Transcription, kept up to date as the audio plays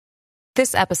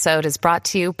This episode is brought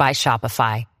to you by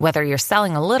Shopify. Whether you're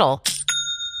selling a little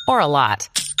or a lot,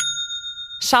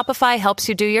 Shopify helps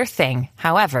you do your thing,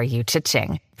 however you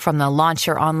cha-ching. From the launch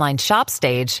your online shop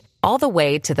stage, all the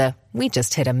way to the we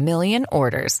just hit 1 million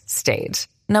orders stage.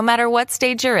 No matter what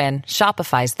stage you're in,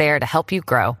 Shopify's there to help you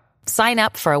grow. Sign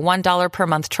up for a $1 per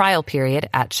month trial period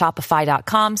at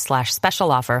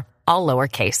shopify.com/special offer, all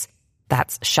lowercase.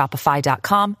 That's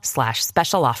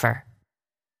shopify.com/special offer.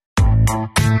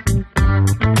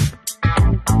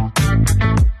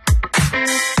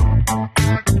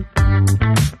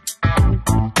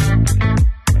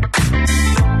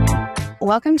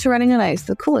 Welcome to Running on Ice,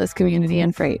 the coolest community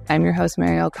in freight. I'm your host,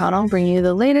 Mary O'Connell, bringing you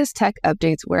the latest tech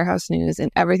updates, warehouse news, and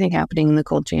everything happening in the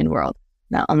cold chain world.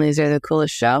 Not only is there the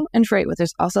coolest show in freight, but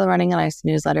there's also the Running on Ice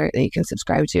newsletter that you can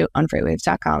subscribe to on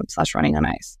freightwaves.com/running on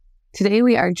ice. Today,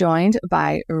 we are joined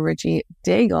by Richie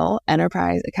Daigle,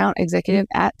 Enterprise Account Executive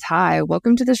at Tide.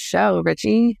 Welcome to the show,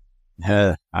 Richie.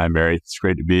 Hi, Mary. It's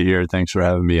great to be here. Thanks for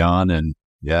having me on. And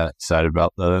yeah, excited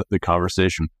about the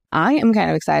conversation. I am kind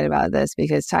of excited about this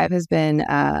because Tide has been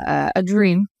a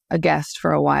dream, a guest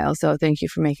for a while. So thank you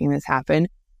for making this happen.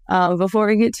 Before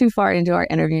we get too far into our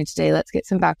interview today, let's get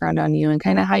some background on you and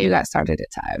kind of how you got started at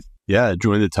Tide. Yeah, I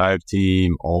joined the Tide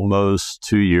team almost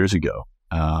 2 years ago.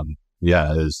 I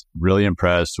was really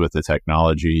impressed with the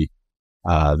technology,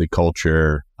 the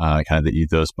culture, kind of the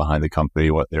ethos behind the company,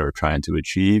 what they were trying to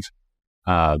achieve,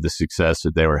 the success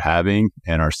that they were having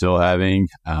and are still having.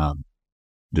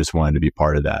 Just wanted to be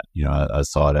part of that. You know, I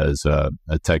saw it as a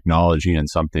technology and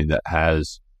something that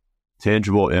has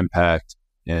tangible impact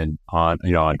on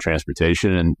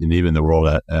transportation and even the world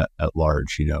at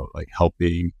large, like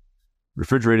helping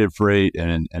refrigerated freight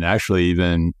and actually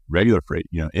even regular freight,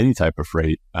 any type of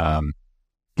freight,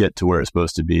 get to where it's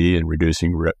supposed to be and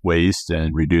reducing waste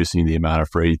and reducing the amount of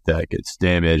freight that gets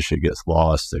damaged, that gets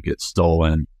lost, that gets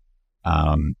stolen.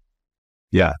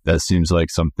 That seems like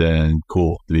something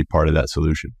cool to be part of that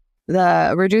solution.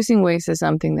 The reducing waste is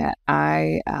something that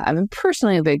I'm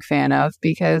personally a big fan of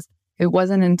because it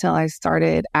wasn't until I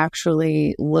started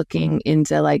actually looking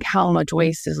into like how much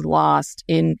waste is lost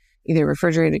in either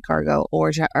refrigerated cargo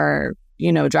or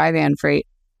dry van freight,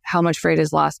 how much freight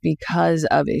is lost because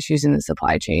of issues in the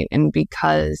supply chain and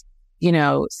because,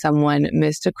 someone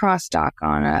missed a cross dock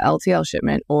on a LTL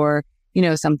shipment or,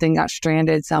 something got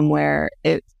stranded somewhere.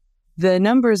 The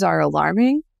numbers are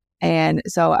alarming. And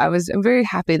so I'm very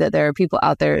happy that there are people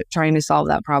out there trying to solve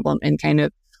that problem and kind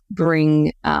of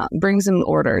bring some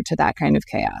order to that kind of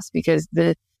chaos. Because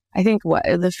the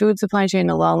food supply chain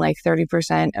alone, like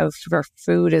 30% of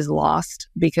food is lost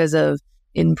because of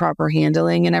improper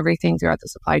handling and everything throughout the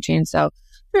supply chain. So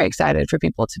very excited for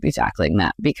people to be tackling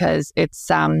that because it's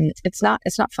not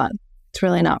fun. It's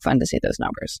really not fun to see those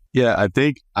numbers. Yeah,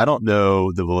 I don't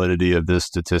know the validity of this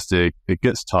statistic. It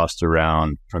gets tossed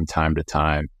around from time to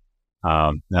time.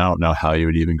 I don't know how you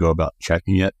would even go about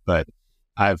checking it, but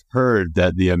I've heard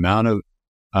that the amount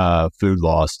of food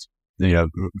lost,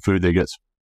 food that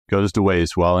goes to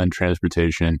waste while in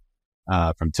transportation,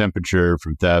 from temperature,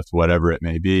 from theft, whatever it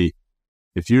may be,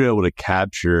 if you're able to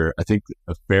capture, I think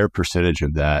a fair percentage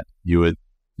of that,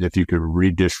 if you could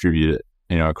redistribute it,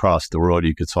 across the world,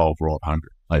 you could solve world hunger.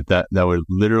 Like that would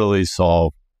literally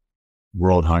solve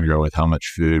world hunger with how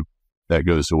much food that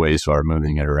goes to waste while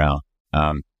moving it around.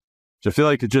 So I feel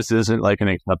like it just isn't like an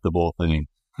acceptable thing.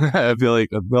 I feel like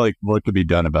what could be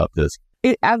done about this?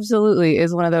 It absolutely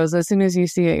is one of those. As soon as you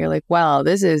see it, you're like, well,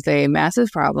 this is a massive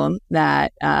problem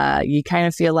that you kind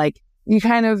of feel like you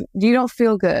don't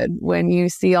feel good when you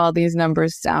see all these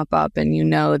numbers stack up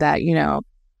and that,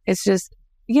 it's just,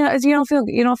 you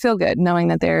don't feel good knowing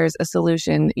that there's a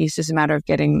solution. It's just a matter of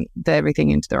getting everything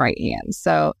into the right hands.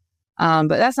 So, but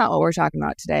that's not what we're talking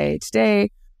about today. Today,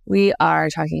 we are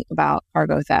talking about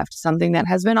cargo theft, something that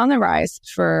has been on the rise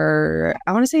for,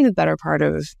 I want to say, the better part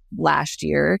of last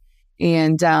year.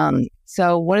 And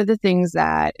so one of the things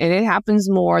and it happens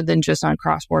more than just on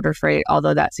cross-border freight,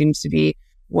 although that seems to be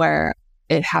where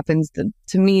it happens.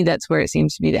 To me, that's where it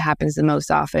seems to be that happens the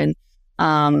most often.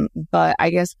 But I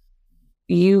guess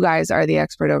you guys are the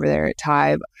expert over there at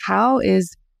Tide. How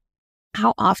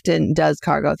often does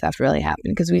cargo theft really happen?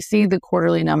 Because we see the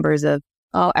quarterly numbers of,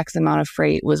 X amount of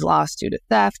freight was lost due to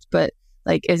theft. But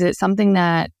is it something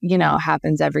that,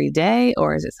 happens every day?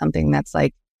 Or is it something that's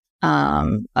they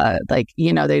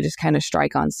just kind of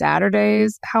strike on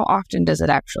Saturdays? How often does it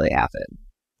actually happen?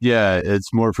 Yeah,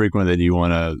 it's more frequent than you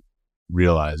want to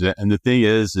realize it. And the thing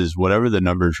is whatever the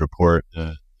numbers report,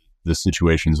 the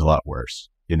situation's a lot worse.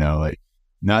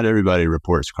 Not everybody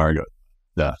reports cargo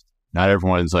theft. Not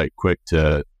everyone's quick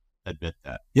to admit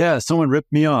that. Yeah, someone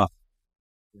ripped me off.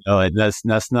 And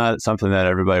that's not something that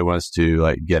everybody wants to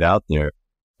like get out there.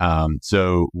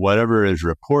 So whatever is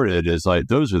reported is like,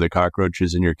 those are the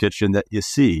cockroaches in your kitchen that you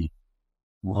see.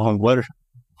 Well,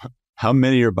 how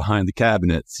many are behind the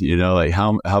cabinets? Like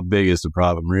how big is the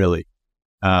problem really?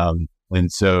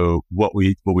 And so what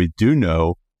we do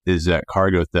know is that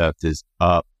cargo theft is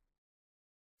up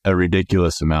a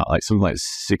ridiculous amount, like something like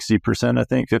 60%, I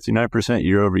think 59%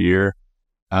 year over year.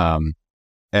 And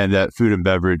that food and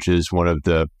beverage is one of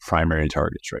the primary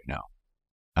targets right now.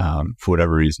 For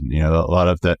whatever reason, a lot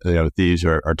of that, thieves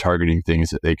are targeting things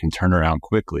that they can turn around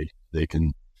quickly. They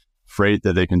can freight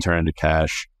that they can turn into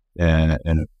cash in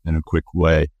a quick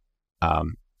way.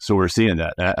 So we're seeing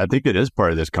that. And I think it is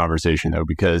part of this conversation though,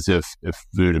 because if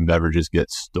food and beverages get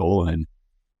stolen,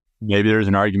 maybe there's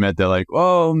an argument that like,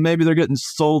 oh, maybe they're getting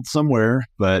sold somewhere,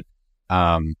 but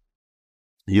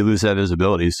you lose that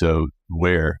visibility. So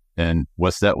where and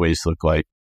what's that waste look like?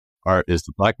 Is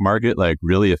the black market like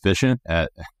really efficient at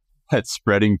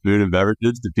spreading food and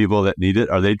beverages to people that need it?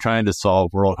 Are they trying to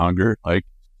solve world hunger? Like,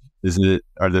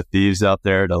 are the thieves out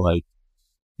there to like,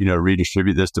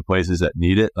 redistribute this to places that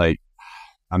need it? Like,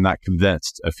 I'm not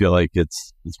convinced. I feel like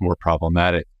it's more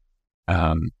problematic.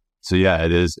 So yeah,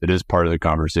 it is part of the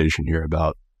conversation here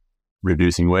about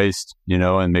reducing waste,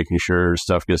 and making sure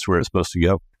stuff gets where it's supposed to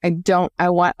go.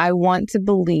 I want to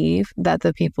believe that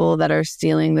the people that are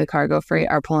stealing the cargo freight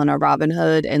are pulling a Robin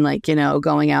Hood and like,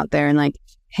 going out there and like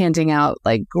handing out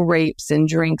like grapes and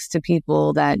drinks to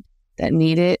people that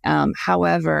need it.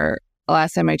 However,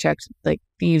 last time I checked, like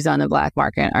thieves on the black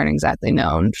market aren't exactly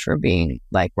known for being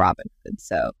like Robin Hood.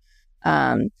 So,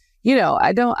 I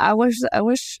wish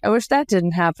that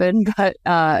didn't happen, but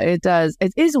it does.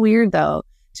 It is weird though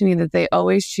to me that they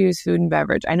always choose food and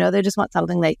beverage. I know they just want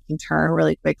something they can turn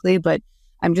really quickly, but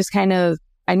I'm just I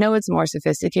know it's more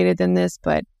sophisticated than this,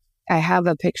 but I have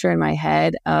a picture in my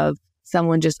head of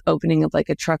someone just opening up like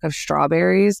a truck of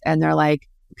strawberries and they're like,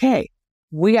 okay,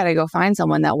 we got to go find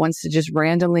someone that wants to just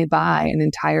randomly buy an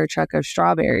entire truck of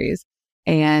strawberries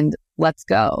and let's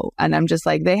go. And I'm just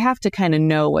like, they have to kind of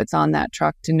know what's on that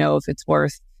truck to know if it's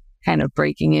worth kind of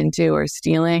breaking into or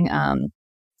stealing.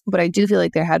 But I do feel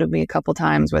like there had to be a couple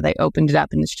times where they opened it up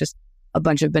and it's just a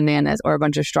bunch of bananas or a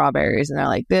bunch of strawberries. And they're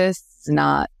like, this is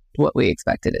not what we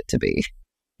expected it to be.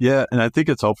 Yeah. And I think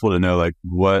it's helpful to know like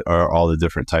what are all the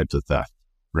different types of theft,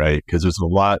 right? Because there's a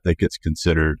lot that gets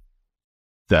considered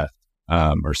theft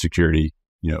or security,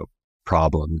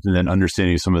 problems. And then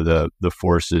understanding some of the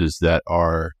forces that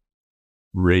are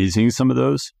raising some of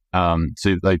those.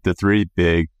 So like the three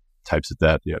big types of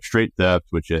theft, you have straight theft,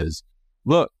 which is,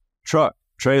 look, truck,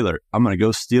 trailer, I'm going to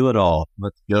go steal it all.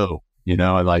 Let's go.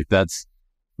 And like that's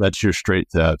your straight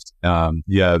theft.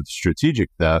 You have strategic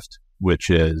theft, which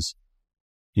is,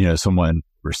 someone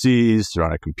overseas, they're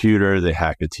on a computer, they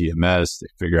hack a TMS, they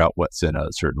figure out what's in a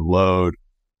certain load.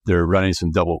 They're running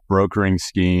some double brokering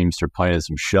schemes. They're playing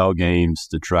some shell games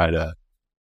to try to,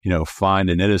 find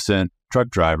an innocent truck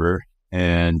driver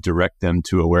and direct them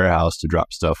to a warehouse to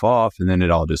drop stuff off. And then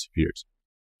it all disappears.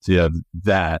 So you have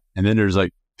that. And then there's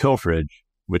like pilferage,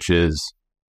 which is,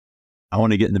 I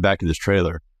want to get in the back of this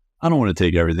trailer. I don't want to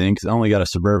take everything because I only got a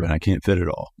Suburban. I can't fit it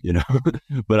all,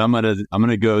 but I'm going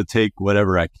to go take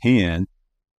whatever I can,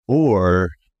 or,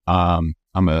 I'm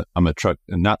a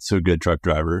not so good truck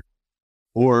driver,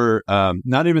 or,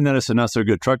 not even that it's a not so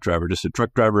good truck driver, just a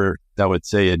truck driver that would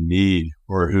say in need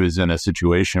or who is in a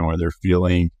situation where they're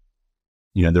feeling,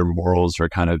 their morals are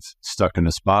kind of stuck in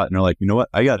a spot and they're like, you know what?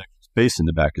 I got space in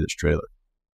the back of this trailer.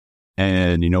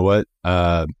 And you know what?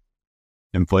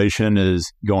 Inflation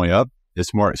is going up.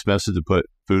 It's more expensive to put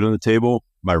food on the table.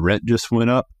 My rent just went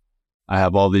up. I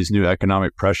have all these new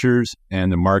economic pressures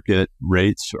and the market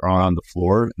rates are on the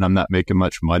floor and I'm not making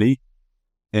much money.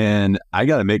 And I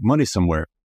got to make money somewhere.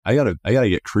 I got to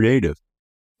get creative.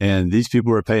 And these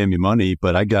people are paying me money,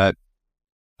 but I got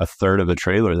a third of a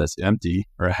trailer that's empty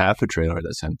or a half a trailer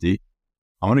that's empty.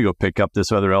 I'm going to go pick up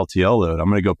this other LTL load. I'm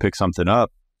going to go pick something up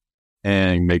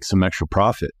and make some extra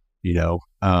profit,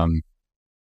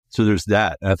 So there's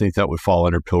that. I think that would fall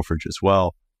under pilferage as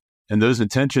well. And those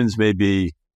intentions may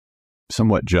be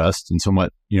somewhat just and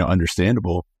somewhat,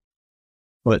 understandable.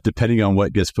 But depending on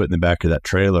what gets put in the back of that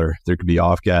trailer, there could be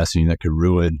off-gassing that could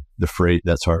ruin the freight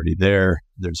that's already there.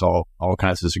 There's all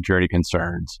kinds of security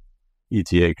concerns,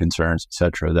 ETA concerns, et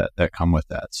cetera, that come with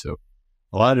that. So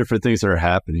a lot of different things that are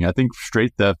happening. I think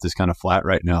straight theft is kind of flat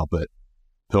right now, but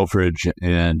pilferage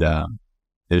and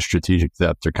strategic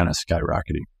theft are kind of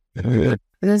skyrocketing. I was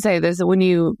going to say, when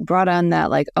you brought on that,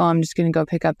 like, oh, I'm just going to go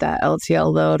pick up that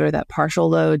LTL load or that partial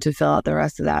load to fill out the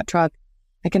rest of that truck.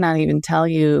 I cannot even tell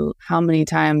you how many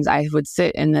times I would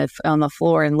sit on the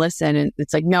floor and listen. And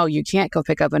it's like, no, you can't go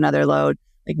pick up another load.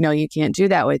 Like, no, you can't do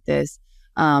that with this.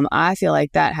 I feel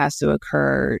like that has to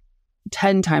occur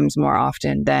 10 times more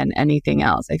often than anything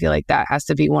else. I feel like that has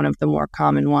to be one of the more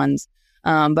common ones.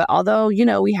 But although,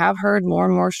 we have heard more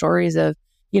and more stories of,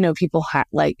 people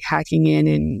hacking in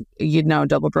and,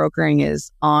 double brokering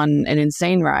is on an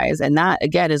insane rise. And that,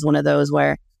 again, is one of those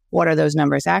where, what are those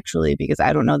numbers actually? Because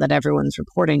I don't know that everyone's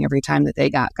reporting every time that they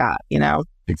got,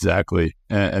 Exactly.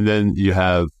 And then you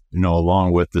have,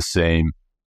 along with the same,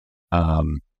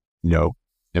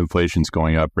 inflation's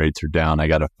going up, rates are down. I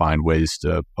got to find ways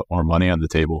to put more money on the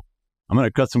table. I'm going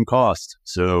to cut some costs.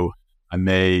 So I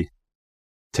may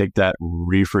take that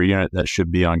reefer unit that should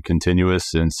be on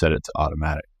continuous and set it to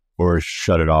automatic, or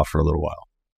shut it off for a little while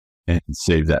and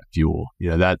save that fuel.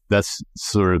 That's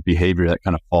sort of behavior that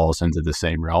kind of falls into the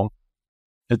same realm.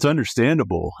 It's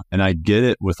understandable, and I get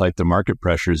it with like the market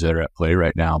pressures that are at play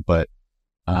right now. But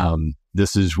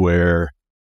this is where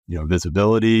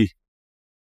visibility,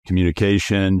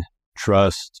 communication,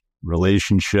 trust,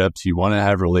 relationships. You want to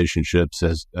have relationships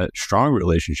strong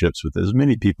relationships with as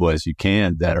many people as you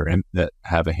can that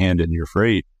have a hand in your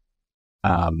freight.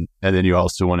 And then you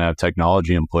also want to have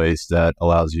technology in place that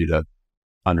allows you to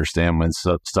understand when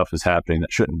stuff is happening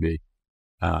that shouldn't be.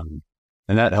 And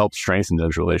that helps strengthen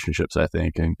those relationships, I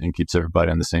think, and keeps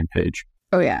everybody on the same page.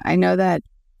 Oh, yeah. I know that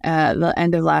the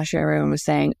end of last year, everyone was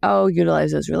saying,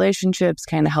 utilize those relationships,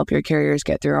 kind of help your carriers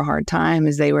get through a hard time,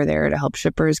 as they were there to help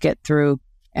shippers get through,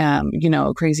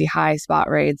 crazy high spot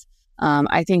rates.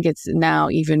 I think it's now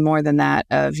even more than that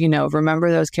of, remember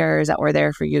those carriers that were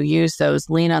there for you, use those,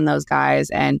 lean on those guys.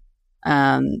 And,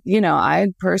 I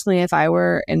personally, if I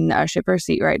were in a shipper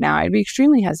seat right now, I'd be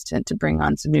extremely hesitant to bring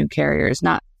on some new carriers.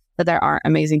 Not that there aren't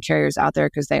amazing carriers out there,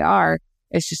 because they are.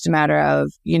 It's just a matter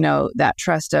of, that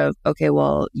trust of, okay,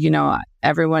 well,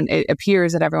 it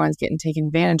appears that everyone's getting taken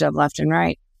advantage of left and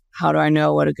right. How do I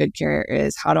know what a good carrier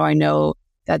is? How do I know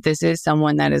that this is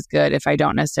someone that is good if I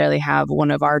don't necessarily have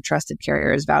one of our trusted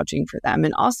carriers vouching for them?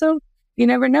 And also, you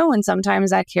never know, and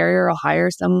sometimes that carrier will hire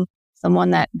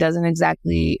someone that doesn't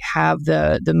exactly have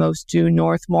the most due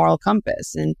north moral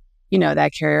compass. And,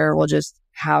 that carrier will just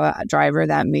have a driver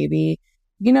that maybe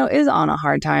is on a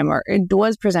hard time, or it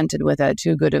was presented with a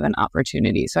too good of an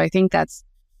opportunity. So I think that's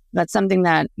something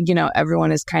that,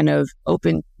 everyone is kind of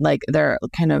open, like they're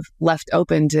kind of left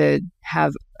open to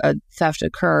have a theft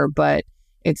occur, but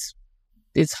it's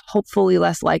hopefully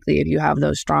less likely if you have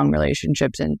those strong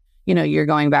relationships and, you're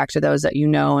going back to those that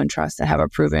and trust that have a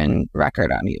proven record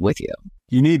with you.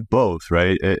 You need both,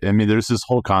 right? I mean, there's this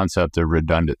whole concept of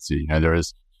redundancy. There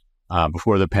is,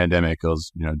 before the pandemic, it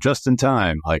was, just in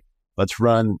time, like, let's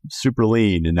run super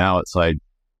lean. And now it's like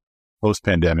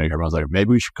post-pandemic, everyone's like, maybe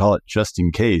we should call it just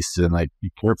in case and like,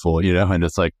 be careful, and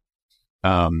it's like,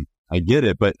 I get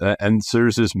it. But, and so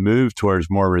there's this move towards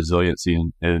more resiliency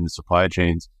in supply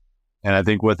chains. And I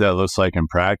think what that looks like in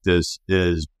practice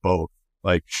is both,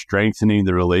 like strengthening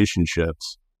the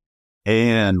relationships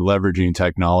and leveraging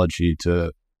technology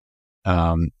to,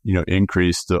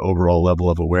 increase the overall level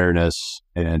of awareness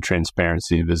and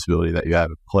transparency and visibility that you have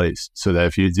in place. So that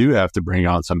if you do have to bring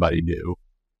on somebody new,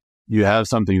 you have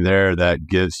something there that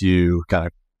gives you kind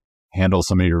of handle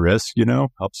some of your risk,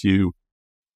 helps you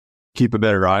keep a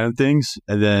better eye on things.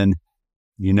 And then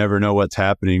you never know what's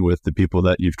happening with the people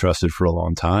that you've trusted for a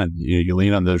long time. You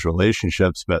lean on those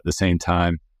relationships, but at the same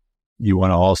time, you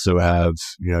want to also have,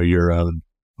 your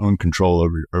own control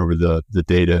over the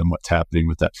data and what's happening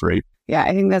with that freight. Yeah,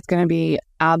 I think that's going to be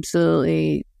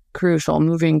absolutely crucial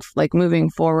moving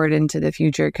forward into the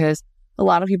future, because a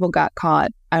lot of people got caught,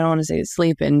 I don't want to say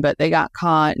sleeping, but they got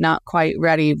caught not quite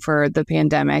ready for the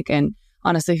pandemic. And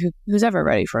honestly, who's ever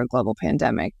ready for a global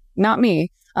pandemic? Not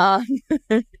me. And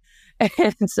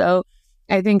so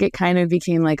I think it kind of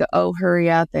became like, hurry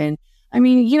up. And I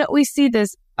mean, we see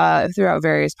this throughout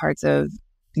various parts of,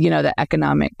 the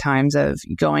economic times of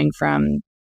going from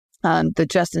the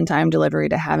just-in-time delivery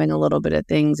to having a little bit of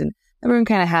things. And everyone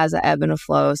kind of has an ebb and a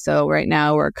flow. So right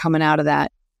now we're coming out of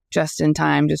that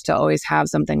just-in-time, just to always have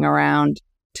something around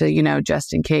to,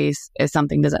 just in case if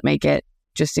something doesn't make it,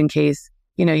 just in case,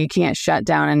 you can't shut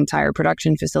down an entire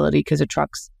production facility because a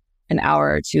truck's an hour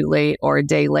or two late or a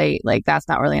day late. Like, that's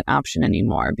not really an option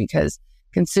anymore, because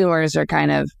consumers are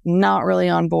kind of not really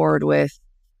on board with,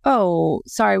 oh,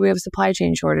 sorry, we have a supply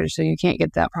chain shortage, so you can't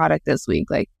get that product this week.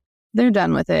 Like, they're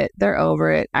done with it. They're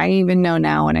over it. I even know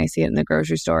now when I see it in the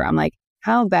grocery store, I'm like,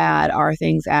 how bad are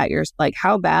things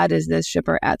how bad is this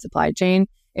shipper at supply chain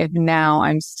if now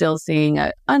I'm still seeing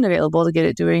it unavailable to get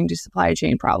it doing to supply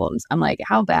chain problems? I'm like,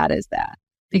 how bad is that?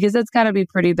 because that's got to be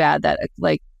pretty bad that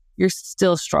like you're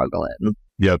still struggling.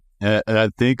 Yep. And I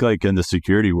think like in the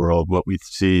security world, what we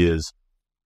see is,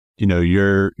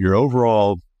 your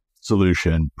overall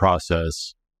solution,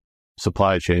 process,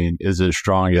 supply chain is as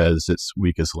strong as its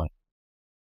weakest link.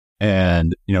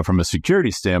 And, from a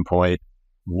security standpoint,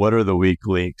 what are the weak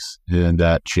links in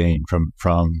that chain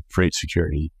from freight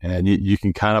security? And you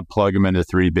can kind of plug them into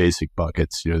three basic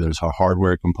buckets. There's a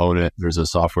hardware component, there's a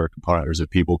software component, there's a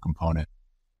people component.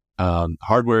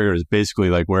 Hardware is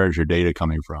basically like, where is your data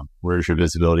coming from? Where is your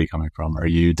visibility coming from? Are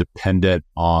you dependent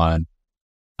on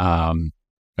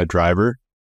a driver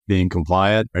being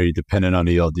compliant? Are you dependent on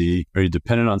ELD? Are you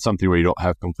dependent on something where you don't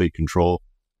have complete control?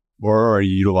 Or are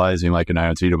you utilizing like an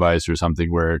IoT device or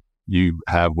something where you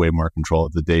have way more control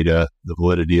of the data, the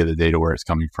validity of the data, where it's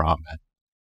coming from, and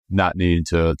not needing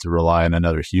to rely on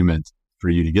another human for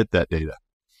you to get that data?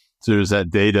 So there's that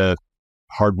data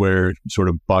hardware sort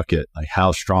of bucket. Like,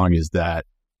 how strong is that?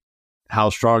 How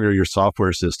strong are your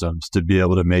software systems to be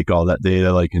able to make all that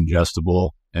data like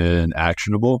ingestible and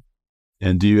actionable?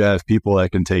 And do you have people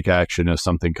that can take action if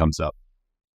something comes up?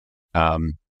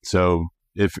 So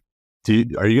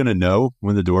are you going to know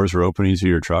when the doors are opening to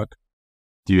your truck?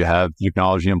 Do you have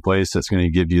technology in place that's going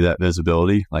to give you that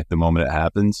visibility, like the moment it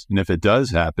happens? And if it does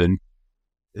happen,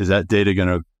 is that data going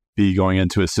to be going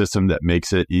into a system that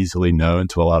makes it easily known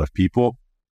to a lot of people?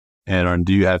 And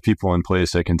do you have people in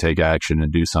place that can take action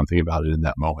and do something about it in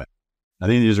that moment? I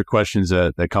think these are questions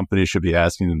that companies should be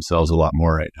asking themselves a lot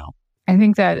more right now. I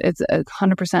think that it's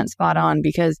 100% spot on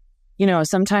because,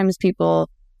 sometimes people,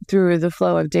 through the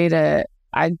flow of data,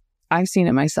 I've seen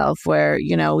it myself where,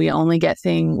 we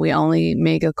only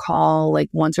make a call like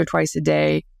once or twice a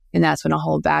day. And that's when a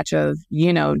whole batch of,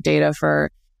 data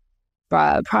for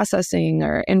processing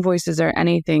or invoices or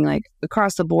anything like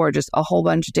across the board, just a whole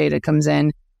bunch of data comes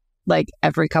in like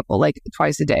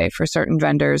twice a day. For certain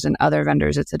vendors and other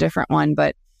vendors, it's a different one.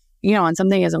 But, on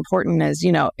something as important as,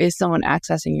 is someone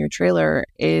accessing your trailer?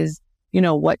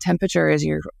 What temperature is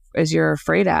your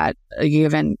freight at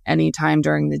given any time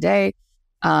during the day?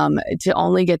 To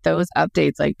only get those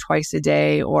updates like twice a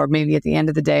day or maybe at the end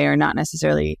of the day, or not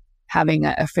necessarily having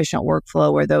an efficient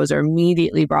workflow where those are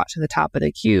immediately brought to the top of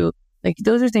the queue. Like,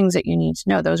 those are things that you need to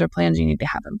know. Those are plans you need to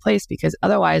have in place, because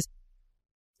otherwise,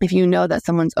 if you know that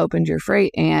someone's opened your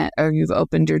freight or you've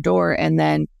opened your door, and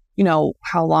then,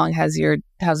 how long has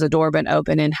the door been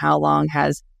open and how long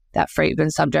has that freight been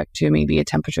subject to maybe a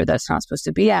temperature that's not supposed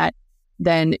to be at,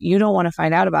 then you don't want to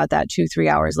find out about that 2-3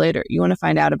 hours later. You want to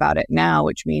find out about it now,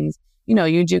 which means,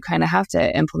 you do kind of have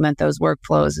to implement those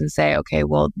workflows and say, okay,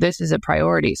 well, this is a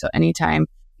priority. So anytime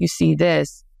you see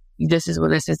this is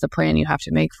the plan you have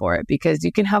to make for it, because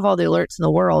you can have all the alerts in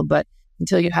the world, but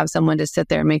until you have someone to sit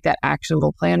there and make that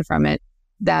actionable plan from it,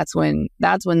 that's when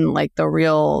like the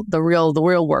real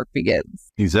work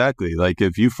begins. Exactly. Like,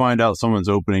 if you find out someone's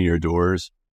opening your doors,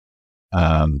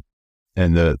 and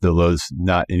the load's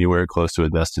not anywhere close to a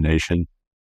destination,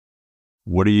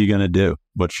 what are you going to do?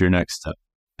 What's your next step?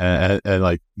 And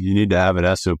like, you need to have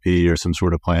an SOP or some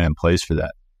sort of plan in place for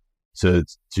that. So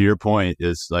to your point,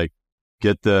 is like,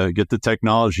 get the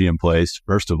technology in place,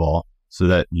 first of all, so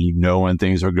that when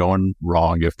things are going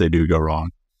wrong, if they do go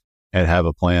wrong, and have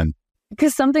a plan.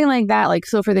 Because something like that, like,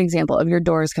 so for the example of your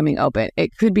doors coming open, it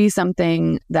could be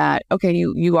something that, okay,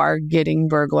 you are getting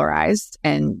burglarized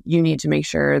and you need to make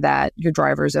sure that your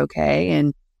driver's okay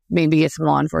and maybe get some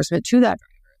law enforcement to that driver.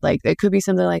 Like, it could be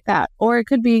something like that. Or it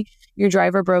could be your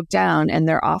driver broke down and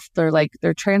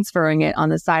they're transferring it on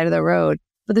the side of the road,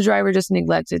 but the driver just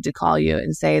neglected to call you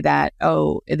and say that,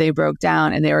 oh, they broke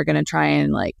down and they were going to try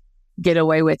and like get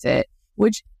away with it,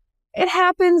 which it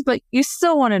happens, but you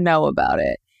still want to know about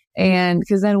it. And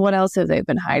because then what else have they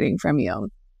been hiding from you?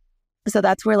 So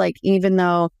that's where, like, even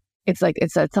though it's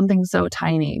something so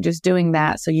tiny, just doing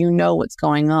that so what's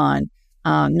going on.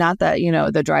 Not that,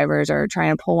 the drivers are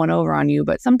trying to pull one over on you,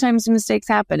 but sometimes mistakes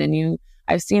happen. And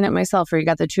I've seen it myself where you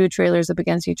got the two trailers up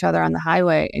against each other on the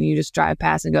highway and you just drive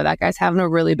past and go, that guy's having a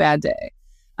really bad day.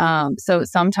 So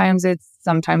sometimes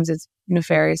it's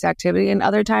nefarious activity, and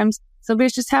other times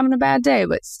somebody's just having a bad day,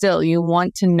 but still you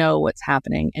want to know what's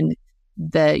happening, and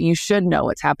that you should know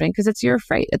what's happening because it's your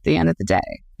freight at the end of the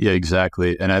day. Yeah,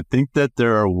 exactly. And I think that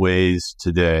there are ways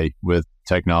today with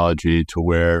technology to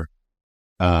where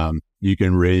you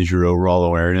can raise your overall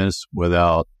awareness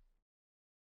without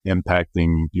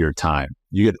impacting your time.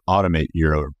 You could automate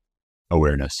your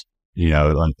awareness.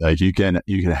 Like you can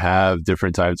have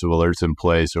different types of alerts in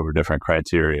place over different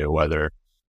criteria, whether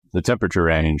the temperature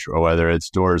range or whether it's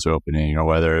doors opening or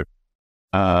whether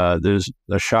there's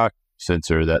a shock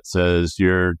sensor that says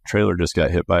your trailer just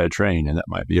got hit by a train and that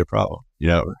might be a problem,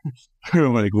 or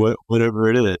like whatever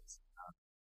it is,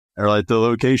 or like the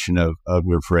location of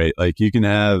your freight. Like you can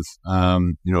have,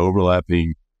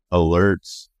 overlapping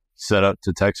alerts set up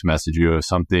to text message you if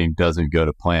something doesn't go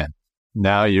to plan.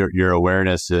 Now your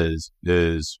awareness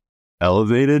is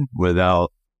elevated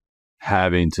without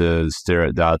having to stare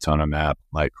at dots on a map,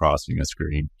 like crossing a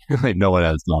screen. Like no one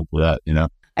has time for that,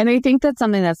 And I think that's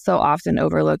something that's so often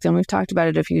overlooked. And we've talked about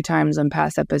it a few times in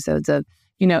past episodes of,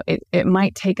 it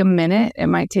might take a minute. It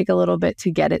might take a little bit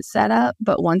to get it set up.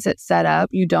 But once it's set up,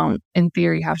 you don't, in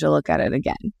theory, have to look at it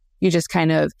again. You just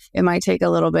it might take a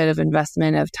little bit of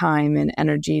investment of time and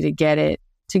energy to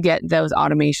get those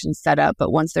automations set up.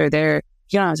 But once they're there,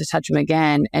 you don't have to touch them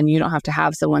again. And you don't have to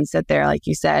have someone sit there, like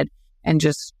you said, and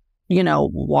just,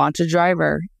 watch a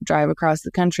driver drive across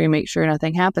the country, make sure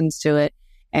nothing happens to it.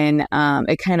 And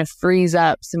it kind of frees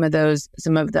up some of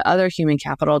the other human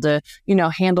capital to,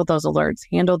 handle those alerts,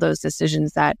 handle those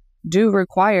decisions that do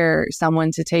require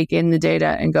someone to take in the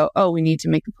data and go, oh, we need to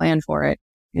make a plan for it.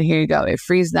 And here you go. It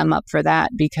frees them up for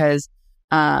that because,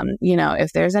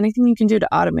 if there's anything you can do to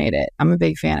automate it, I'm a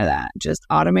big fan of that. Just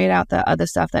automate out the other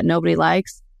stuff that nobody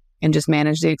likes and just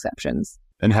manage the exceptions.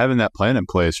 And having that plan in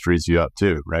place frees you up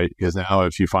too, right? Because now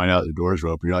if you find out the doors are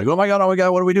open, you're like, oh my God,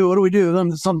 what do we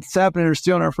do? Something's happening. They're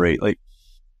stealing our freight. Like,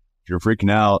 if you're freaking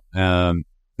out,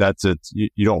 that's it.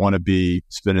 You don't want to be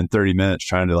spending 30 minutes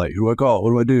trying to like, who do I call?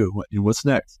 What do I do? What's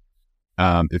next?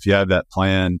 If you have that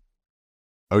plan,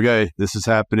 okay, this is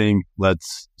happening.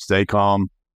 Let's stay calm,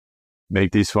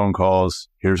 make these phone calls.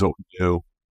 Here's what we do.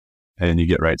 And you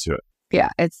get right to it. Yeah,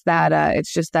 it's that,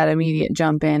 it's just that immediate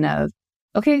jump in of,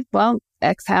 okay, well,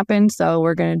 X happened, so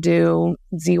we're going to do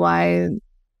Z, Y,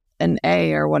 and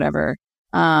A or whatever.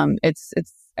 It's.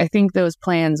 I think those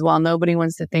plans, while nobody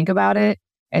wants to think about it,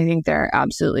 I think they're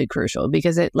absolutely crucial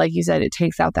because it, like you said, it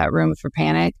takes out that room for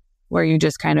panic where you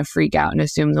just kind of freak out and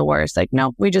assume the worst. Like,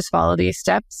 no, we just follow these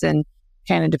steps and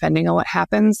kind of depending on what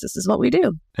happens, this is what we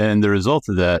do. And the result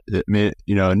of that,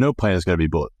 no plan is going to be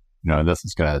bullet. This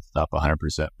is going to stop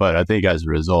 100%. But I think as a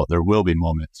result, there will be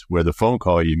moments where the phone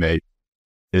call you make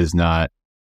is not,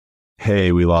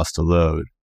 hey, we lost a load,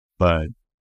 but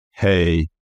hey,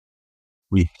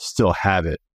 we still have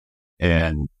it.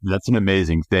 And that's an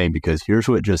amazing thing because here's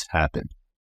what just happened.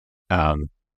 And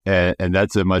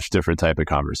that's a much different type of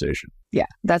conversation. Yeah,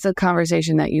 that's a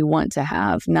conversation that you want to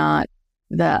have, not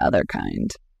the other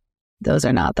kind. Those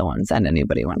are not the ones that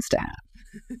anybody wants to have.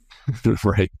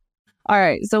 Right. All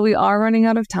right. So we are running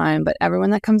out of time, but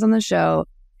everyone that comes on the show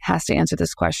has to answer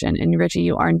this question. And Richie,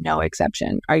 you are no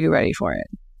exception. Are you ready for it?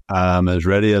 I'm as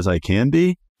ready as I can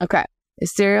be. Okay.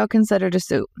 Is cereal considered a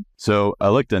soup? So I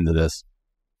looked into this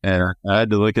and I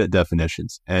had to look at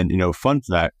definitions. And, fun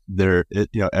fact,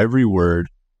 every word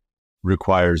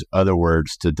requires other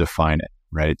words to define it,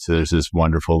 right? So there's this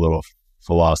wonderful little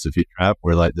philosophy trap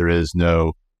where like there is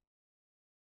no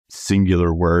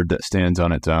singular word that stands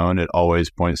on its own. It always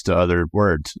points to other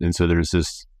words. And so there's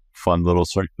this fun little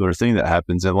circular thing that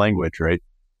happens in language, right?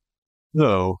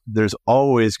 So there's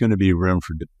always going to be room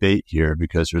for debate here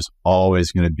because there's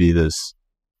always going to be this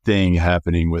thing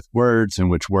happening with words and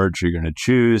which words you're going to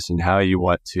choose and how you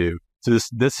want to. So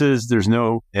there's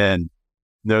no end,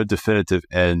 no definitive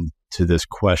end to this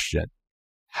question.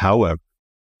 However,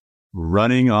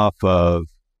 running off of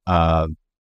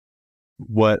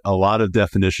what a lot of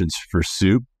definitions for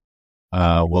soup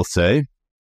will say,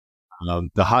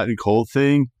 the hot and cold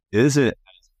thing isn't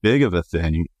as big of a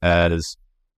thing as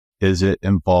is it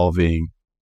involving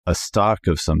a stock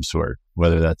of some sort,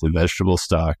 whether that's a vegetable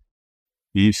stock,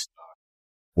 beef stock,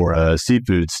 or a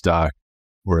seafood stock,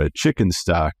 or a chicken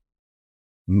stock.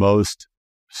 Most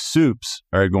soups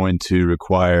are going to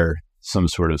require some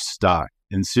sort of stock.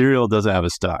 And cereal doesn't have a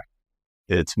stock.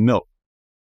 It's milk.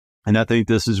 And I think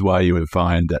this is why you would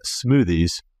find that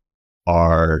smoothies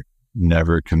are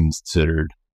never considered,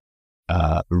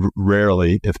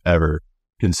 rarely, if ever,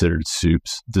 considered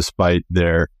soups, despite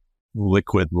their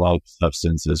liquid-like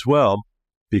substance as well,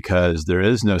 because there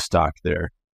is no stock there.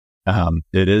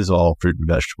 It is all fruit and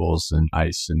vegetables and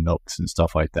ice and milks and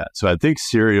stuff like that. So I think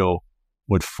cereal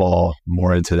would fall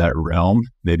more into that realm,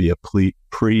 maybe a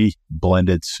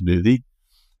pre-blended smoothie.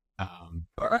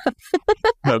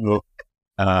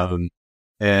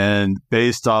 And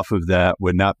based off of that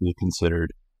would not be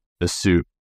considered a soup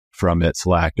from its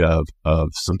lack of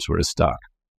some sort of stock.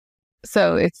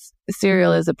 So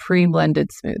cereal is a pre-blended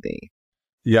smoothie.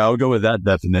 Yeah, I'll go with that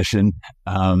definition.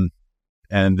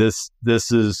 And this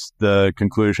is the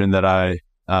conclusion that I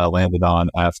landed on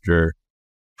after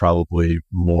probably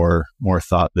more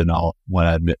thought than I'll want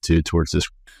to admit to towards this.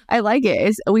 I like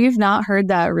it. We've not heard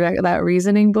that that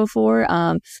reasoning before.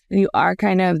 You are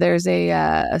there's a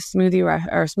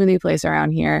smoothie place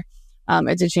around here.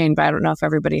 It's a chain, but I don't know if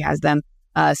everybody has them.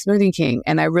 Smoothie King,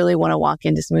 and I really want to walk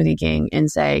into Smoothie King and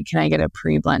say, "Can I get a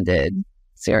pre-blended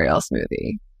cereal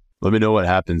smoothie?" Let me know what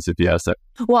happens if you ask that.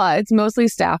 Well, it's mostly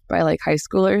staffed by like high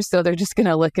schoolers, so they're just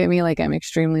gonna look at me like I'm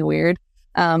extremely weird.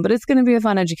 But it's gonna be a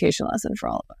fun education lesson for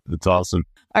all of us. That's awesome.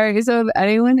 All right, so if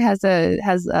anyone has an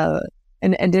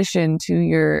addition to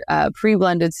your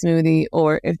pre-blended smoothie,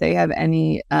 or if they have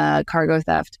any cargo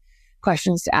theft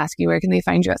questions to ask you, where can they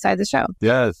find you outside the show?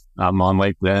 Yes, I'm on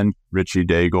LinkedIn, Richie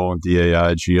Daigle,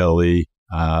 Daigle.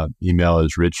 Email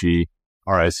is Richie,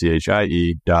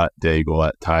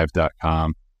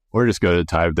 richie.daigle@tive.com, or just go to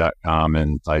tive.com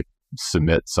and like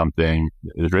submit something.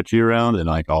 Is Richie around? And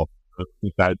like I'll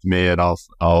get back to me, and I'll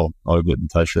get in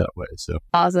touch that way. So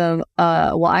awesome.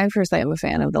 Well, I personally am a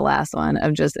fan of the last one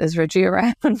of just, is Richie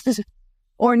around?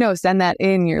 Or no, send that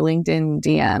in your LinkedIn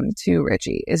DM to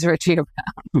Richie. Is Richie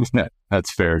around?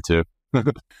 That's fair too.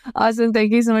 Awesome.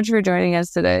 Thank you so much for joining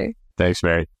us today. Thanks,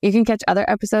 Mary. You can catch other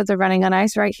episodes of Running on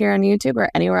Ice right here on YouTube or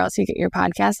anywhere else you get your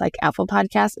podcasts, like Apple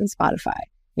Podcasts and Spotify.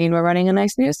 Need more Running on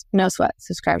Ice news? No sweat.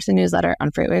 Subscribe to the newsletter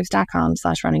on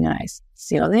freightwaves.com/runningonIce.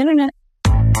 See you on the internet.